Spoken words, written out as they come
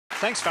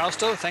Thanks,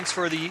 Fausto. Thanks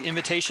for the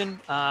invitation.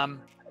 Yeah,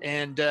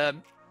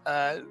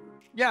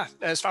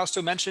 as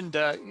Fausto mentioned,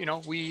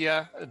 we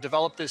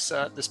developed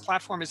this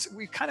platform.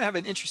 We kind of have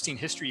an interesting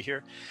history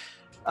here.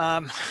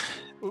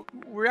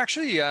 We're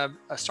actually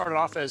started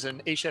off as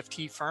an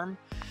HFT firm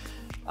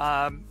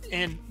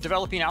and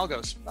developing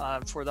algos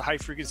for the high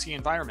frequency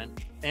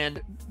environment.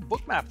 And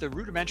Bookmap, the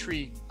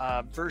rudimentary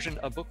version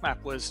of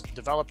Bookmap, was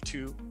developed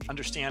to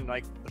understand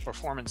like the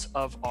performance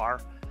of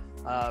our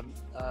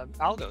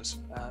algos,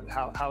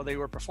 how they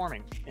were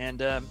performing.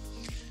 And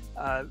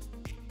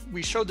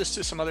we showed this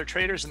to some other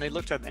traders, and they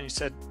looked at it and they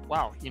said,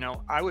 wow,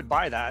 I would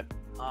buy that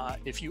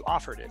if you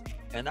offered it.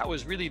 And that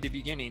was really the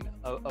beginning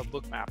of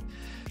Bookmap.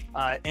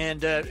 And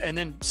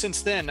then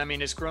since then, I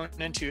mean, it's grown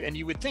into, and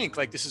you would think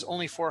like this is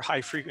only for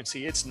high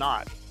frequency. It's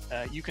not.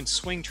 You can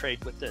swing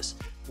trade with this.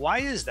 Why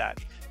is that?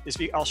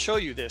 I'll show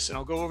you this, and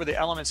I'll go over the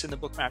elements in the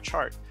Bookmap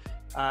chart.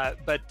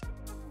 But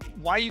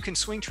why you can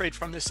swing trade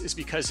from this is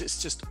because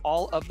it's just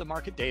all of the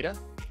market data,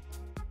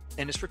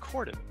 and it's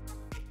recorded.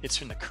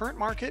 It's in the current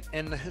market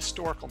and the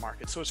historical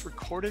market. So it's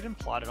recorded and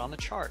plotted on the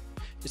chart.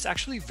 It's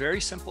actually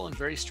very simple and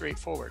very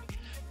straightforward.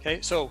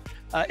 Okay, so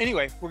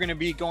anyway, we're going to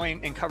be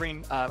going and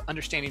covering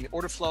understanding the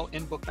order flow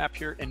in Bookmap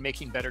here and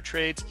making better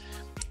trades.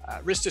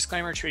 Risk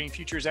disclaimer: trading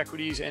futures,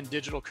 equities, and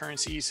digital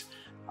currencies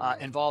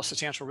involves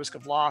substantial risk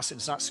of loss and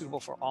is not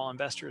suitable for all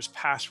investors.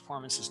 Past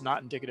performance is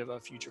not indicative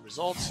of future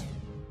results.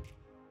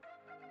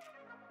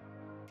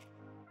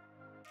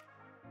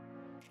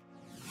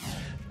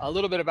 A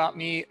little bit about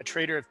me: a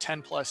trader of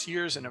 10+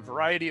 years in a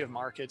variety of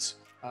markets,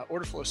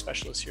 order flow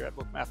specialist here at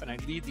Bookmap, and I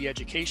lead the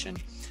education.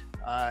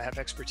 I have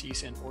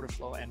expertise in order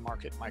flow and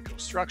market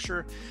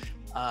microstructure.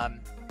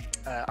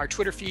 Our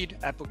Twitter feed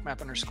at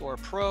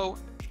Bookmap_pro.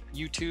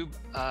 YouTube,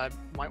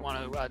 might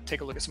want to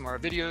take a look at some of our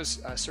videos.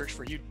 Search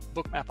for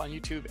Bookmap on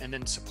YouTube, and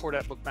then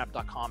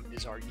support@bookmap.com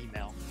is our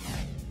email.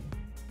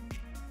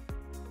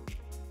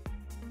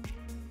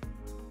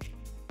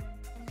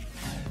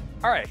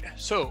 All right,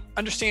 so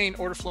understanding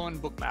order flow in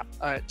Bookmap.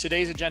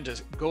 Today's agenda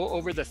is go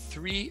over the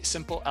 3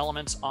 simple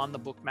elements on the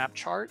Bookmap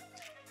chart,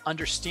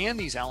 understand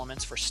these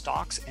elements for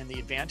stocks and the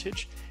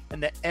advantage,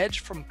 and the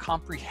edge from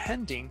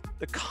comprehending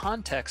the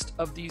context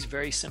of these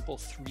very simple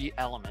 3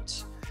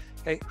 elements.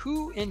 Okay,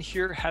 who in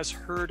here has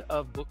heard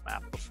of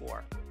Bookmap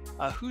before?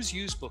 Who's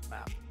used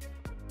Bookmap?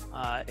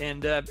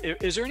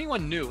 Is there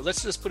anyone new?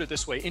 Let's just put it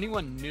this way: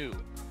 anyone new,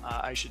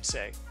 I should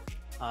say,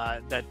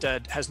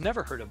 that has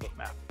never heard of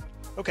Bookmap.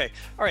 Okay,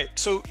 all right,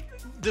 so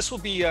this will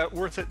be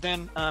worth it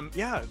then.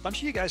 Yeah, a bunch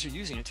of you guys are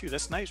using it too.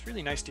 That's nice,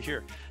 really nice to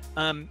hear.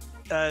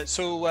 Let's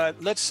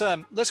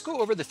go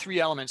over the 3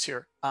 elements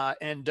here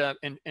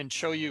and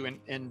show you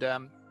and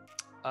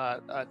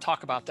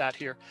talk about that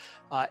here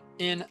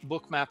in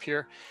Bookmap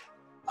here.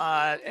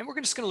 And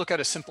we're just going to look at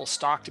a simple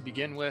stock to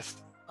begin with,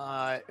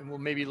 and we'll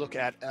maybe look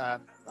at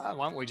why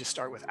don't we just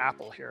start with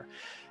Apple here.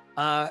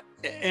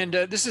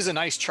 This is a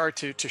nice chart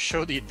to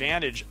show the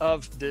advantage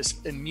of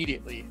this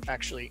immediately,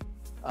 actually.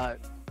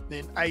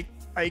 And I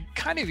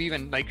kind of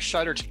even like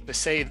shudder to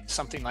say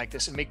something like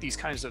this and make these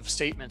kinds of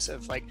statements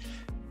of like,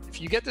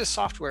 if you get this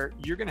software,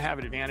 you're going to have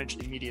an advantage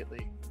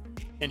immediately.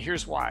 And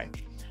here's why.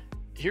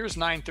 Here's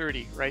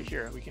 930 right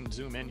here. We can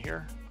zoom in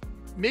here.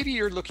 Maybe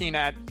you're looking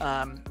at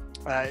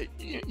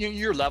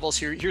your levels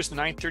here. Here's the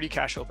 930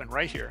 cash open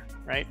right here,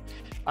 right?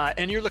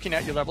 And you're looking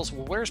at your levels.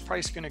 Well, where's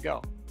price going to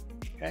go?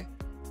 Okay,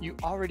 you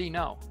already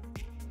know.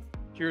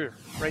 Here,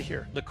 right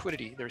here,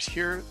 liquidity. There's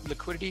here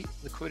liquidity,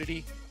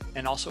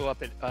 and also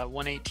up at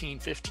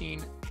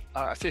 118.15,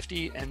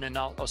 50, and then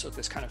also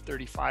this kind of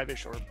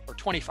 35-ish or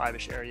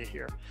 25-ish area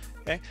here.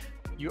 Okay,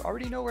 you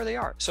already know where they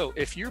are. So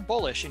if you're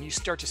bullish and you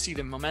start to see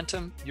the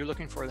momentum, you're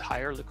looking for the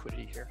higher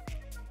liquidity here.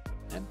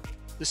 And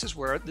this is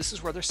where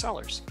they're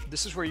sellers.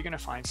 This is where you're going to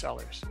find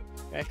sellers.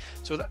 Okay,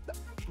 so that,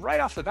 right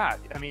off the bat,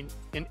 I mean,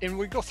 and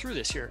we go through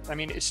this here. I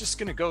mean, it's just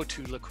going to go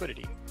to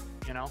liquidity.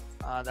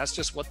 That's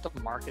just what the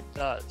market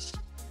does.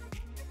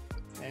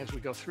 Okay, as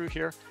we go through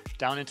here,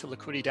 down into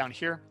liquidity down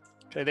here.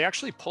 Okay, they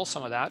actually pull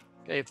some of that.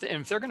 Okay,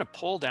 if they're going to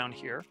pull down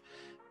here,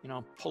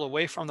 pull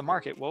away from the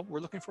market, well, we're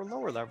looking for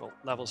lower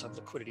levels of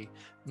liquidity.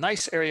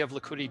 Nice area of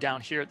liquidity down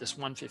here at this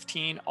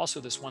 115, also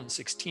this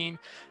 116,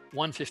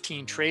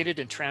 115 traded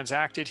and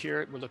transacted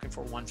here. We're looking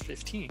for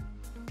 115.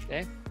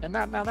 Okay, and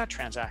now that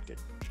transacted.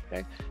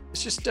 Okay,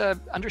 it's just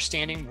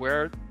understanding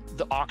where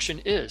the auction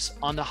is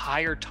on the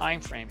higher time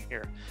frame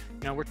here.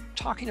 We're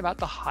talking about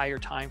the higher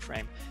time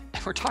frame,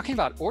 and we're talking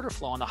about order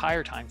flow on the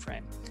higher time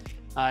frame.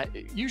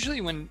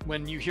 Usually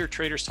when you hear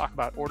traders talk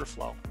about order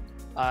flow,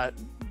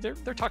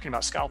 they're talking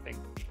about scalping,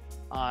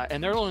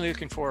 and they're only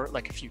looking for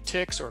like a few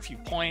ticks or a few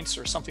points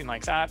or something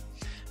like that.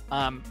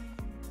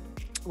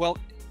 Well,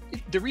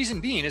 the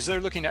reason being is they're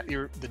looking at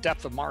the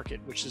depth of market,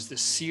 which is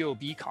this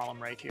COB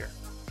column right here.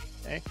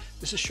 Okay,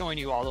 this is showing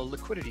you all the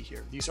liquidity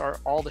here. These are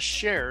all the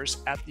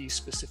shares at these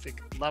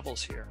specific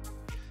levels here,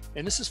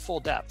 and this is full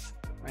depth,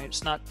 right?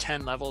 It's not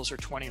 10 levels or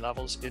 20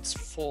 levels, it's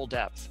full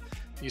depth.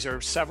 These are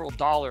several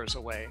dollars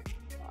away,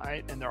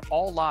 right? And they're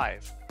all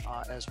live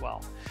as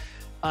well.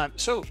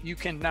 So you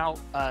can now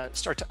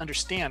start to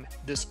understand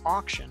this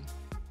auction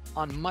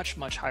on much,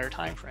 much higher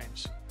time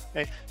frames.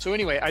 Okay, so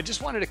anyway, I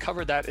just wanted to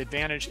cover that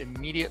advantage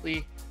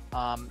immediately,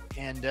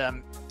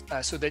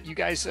 so that you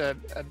guys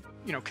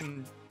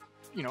can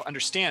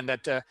understand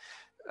that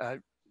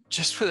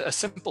just with a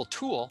simple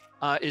tool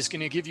is going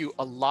to give you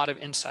a lot of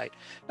insight.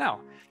 Now,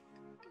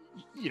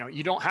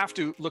 you don't have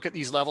to look at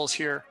these levels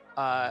here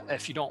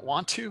if you don't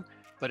want to,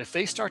 but if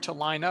they start to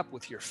line up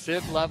with your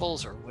fib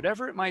levels or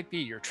whatever it might be,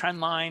 your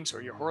trend lines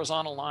or your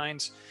horizontal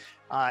lines,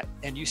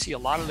 and you see a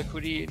lot of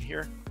liquidity in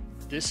here,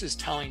 this is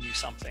telling you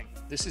something.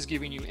 This is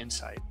giving you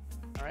insight.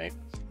 All right.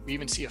 We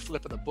even see a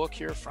flip of the book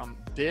here from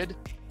bid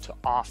to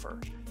offer.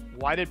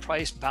 Why did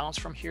price bounce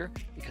from here?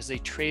 Because they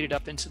traded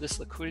up into this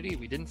liquidity.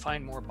 We didn't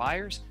find more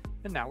buyers,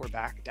 and now we're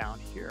back down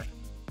here.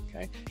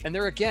 Okay. And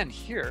they're again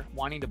here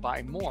wanting to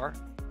buy more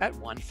at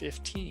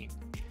 115.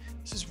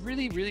 This is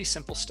really, really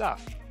simple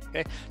stuff.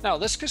 Okay. Now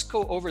let's just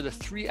go over the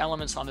 3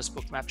 elements on this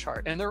Bookmap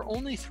chart, and there are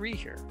only 3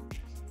 here,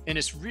 and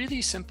it's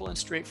really simple and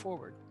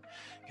straightforward.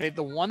 Okay,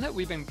 the one that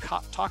we've been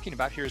talking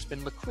about here has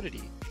been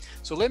liquidity.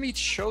 So let me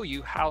show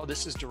you how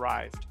this is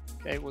derived.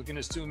 Okay, we're going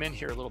to zoom in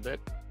here a little bit,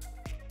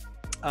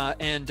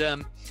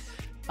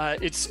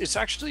 it's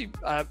actually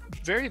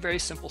very, very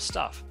simple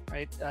stuff,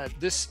 right?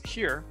 This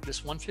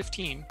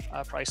 115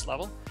 price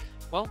level.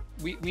 Well,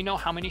 we know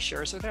how many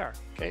shares are there.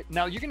 Okay,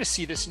 now you're going to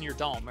see this in your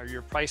DOM or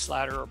your price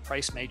ladder or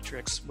price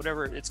matrix,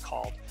 whatever it's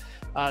called.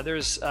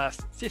 There's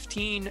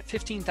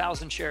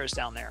 15,000 shares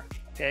down there.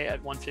 Okay,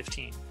 at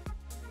 115.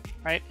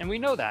 Right, and we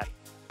know that,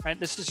 right?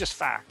 This is just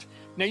fact.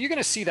 Now you're going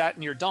to see that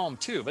in your DOM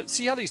too, but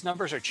see how these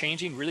numbers are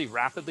changing really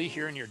rapidly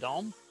here in your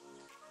DOM?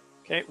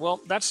 Okay, well,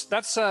 that's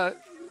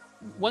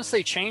once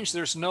they change,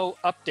 there's no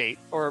update,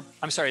 or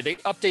I'm sorry, they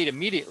update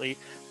immediately.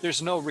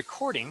 There's no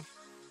recording.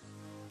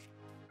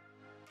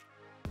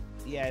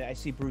 Yeah, I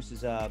see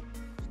Bruce's. Let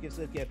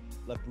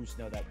Bruce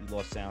know that we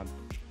lost sound.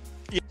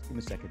 Yeah, give him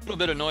a second. A little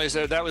bit of noise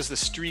there. That was the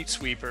street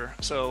sweeper.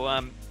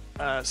 So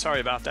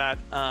sorry about that.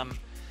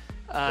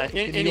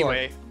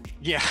 Anyway.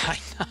 Yeah,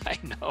 I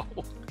know.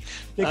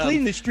 They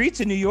clean the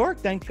streets in New York,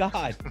 thank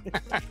God.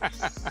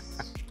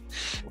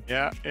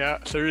 yeah,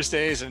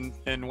 Thursdays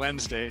and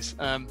Wednesdays.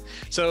 Anyway,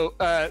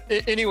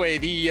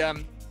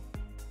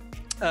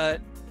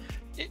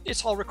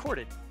 it's all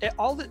recorded.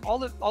 All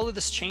of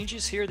this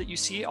changes here that you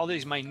see, all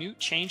these minute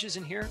changes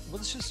in here. Well,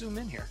 let's just zoom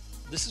in here.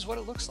 This is what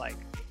it looks like,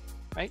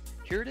 right?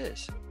 Here it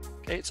is.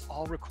 Okay, it's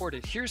all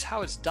recorded. Here's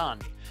how it's done.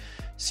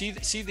 See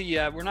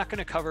we're not going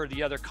to cover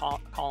the other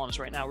columns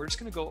right now. We're just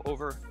going to go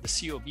over the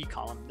COB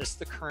column. This is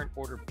the current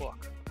order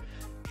book.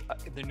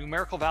 The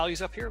numerical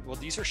values up here, well,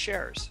 these are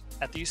shares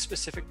at these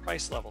specific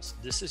price levels.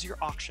 This is your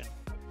auction.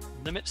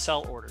 Limit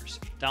sell orders.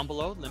 Down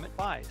below, limit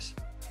buys.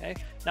 Okay.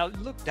 Now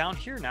look down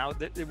here. Now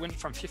that it went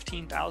from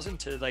 15,000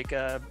 to like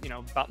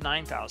about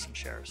 9,000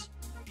 shares.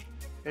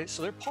 Okay,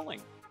 so they're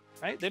pulling,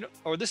 right?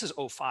 This is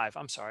 05.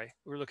 I'm sorry.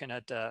 We're looking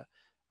at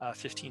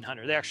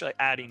 1,500. They're actually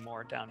adding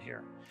more down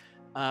here.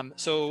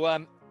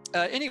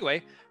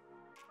 Anyway,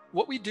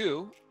 what we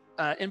do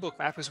in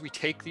Bookmap is we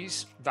take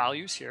these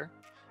values here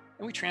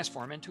and we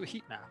transform into a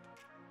heat map.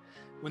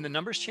 When the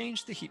numbers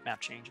change, the heat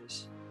map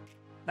changes.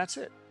 That's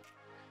it.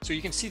 So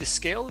you can see the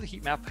scale of the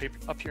heat map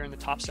up here in the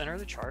top center of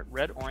the chart.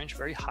 Red, orange,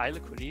 very high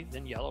liquidity,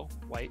 then yellow,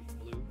 white,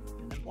 blue,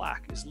 and then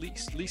black is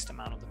least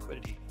amount of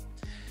liquidity.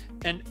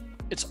 And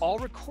it's all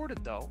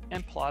recorded though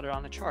and plotted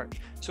on the chart.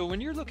 So when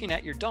you're looking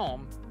at your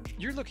DOM,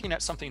 you're looking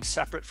at something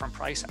separate from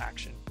price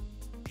action.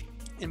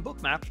 In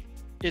Bookmap,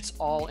 it's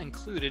all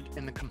included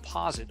in the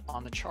composite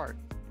on the chart.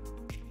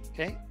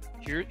 Okay,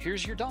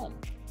 here's your DOM,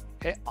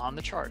 okay, on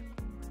the chart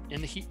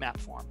in the heat map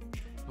form.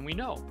 And we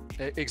know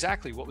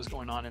exactly what was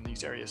going on in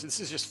these areas.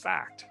 This is just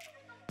fact.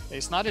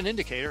 It's not an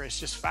indicator, it's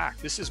just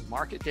fact. This is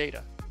market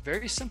data,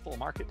 very simple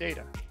market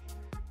data.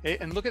 Okay,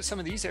 and look at some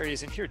of these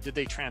areas in here. Did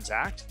they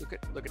transact?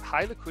 Look at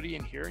high liquidity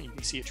in here, and you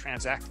can see it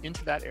transact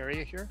into that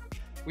area here.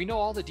 We know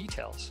all the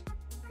details.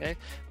 Okay,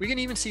 we can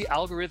even see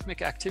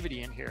algorithmic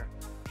activity in here.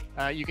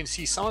 You can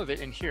see some of it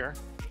in here.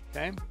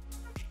 Okay,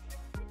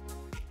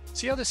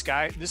 see how this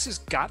has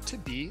got to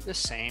be the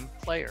same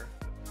player.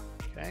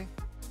 Okay,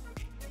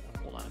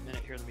 hold on a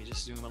minute here. Let me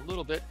just zoom a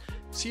little bit.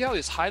 See how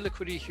there's high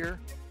liquidity here,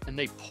 and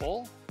they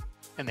pull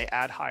and they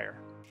add higher,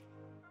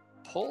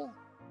 pull,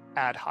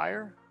 add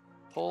higher,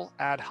 pull,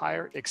 add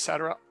higher,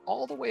 etc.,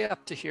 all the way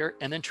up to here,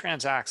 and then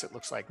transacts. It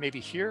looks like maybe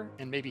here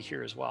and maybe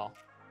here as well.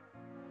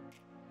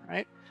 All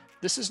right,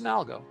 this is an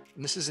algo,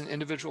 and this is an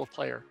individual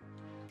player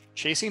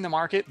chasing the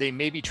market. They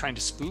may be trying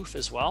to spoof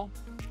as well.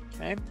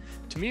 Okay,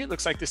 to me it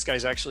looks like this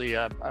guy's actually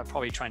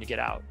probably trying to get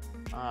out,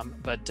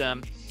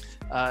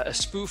 a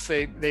spoof,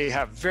 they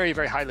have very,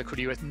 very high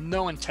liquidity with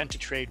no intent to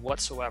trade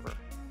whatsoever.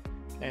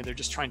 Okay, they're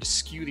just trying to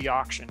skew the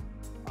auction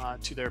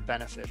to their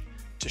benefit,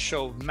 to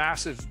show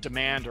massive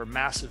demand or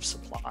massive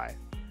supply.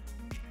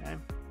 Okay,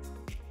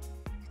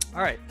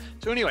 all right,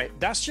 so anyway,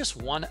 that's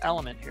just one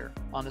element here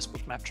on this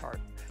Bookmap chart.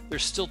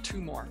 There's still 2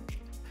 more.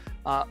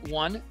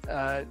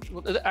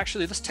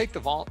 Actually, let's take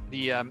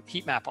the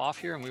heat map off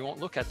here, and we won't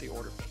look at the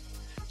order book.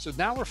 So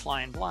now we're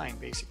flying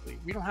blind, basically.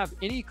 We don't have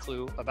any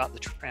clue about the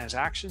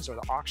transactions or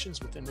the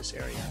auctions within this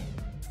area.